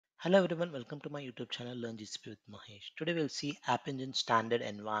Hello everyone, welcome to my YouTube channel Learn GCP with Mahesh. Today we'll see App Engine Standard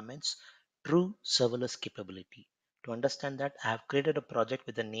Environments True Serverless Capability. To understand that, I have created a project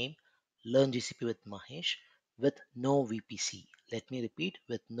with the name Learn GCP with Mahesh with no VPC. Let me repeat,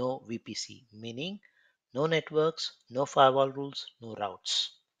 with no VPC, meaning no networks, no firewall rules, no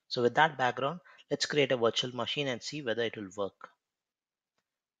routes. So with that background, let's create a virtual machine and see whether it will work.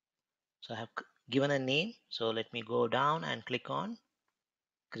 So I have given a name. So let me go down and click on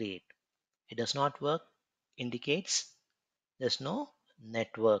create. It does not work, indicates there's no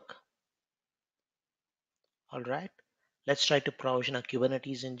network. All right, let's try to provision a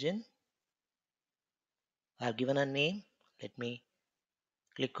Kubernetes engine. I've given a name. Let me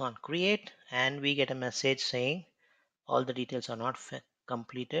click on create and we get a message saying all the details are not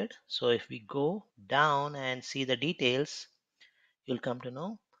completed. So if we go down and see the details, you'll come to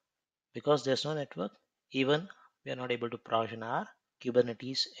know because there's no network, even we are not able to provision our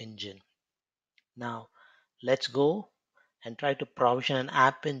Kubernetes engine. Now let's go and try to provision an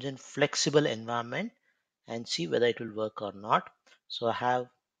App Engine flexible environment and see whether it will work or not. So I have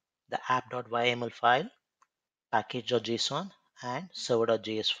the app.yml file, package.json and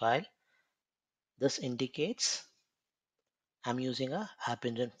server.js file. This indicates I'm using a App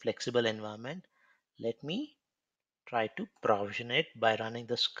Engine flexible environment. Let me try to provision it by running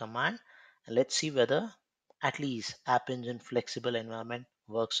this command and let's see whether at least App Engine flexible environment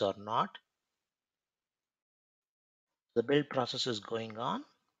works or not. The build process is going on.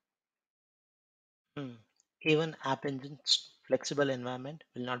 Even App Engine's flexible environment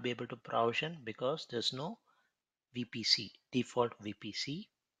will not be able to provision because there's no VPC, default VPC.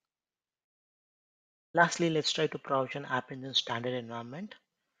 Lastly, let's try to provision App Engine standard environment.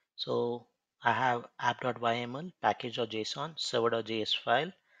 So I have app.yml, package.json, server.js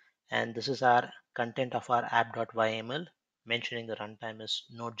file, and this is our content of our app.yml, mentioning the runtime is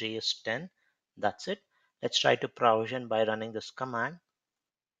Node.js 10. That's it. Let's try to provision by running this command.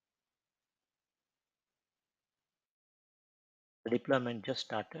 The deployment just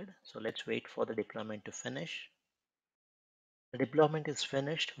started, so let's wait for the deployment to finish. The deployment is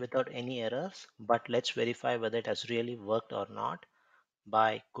finished without any errors, but let's verify whether it has really worked or not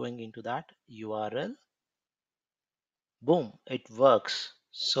by going into that URL. Boom, it works.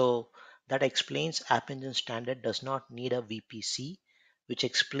 So that explains App Engine Standard does not need a VPC, which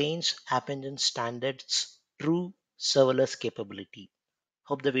explains App Engine Standard's true serverless capability.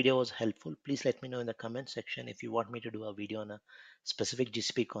 Hope the video was helpful. Please let me know in the comment section if you want me to do a video on a specific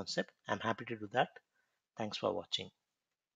GCP concept. I'm happy to do that. Thanks for watching.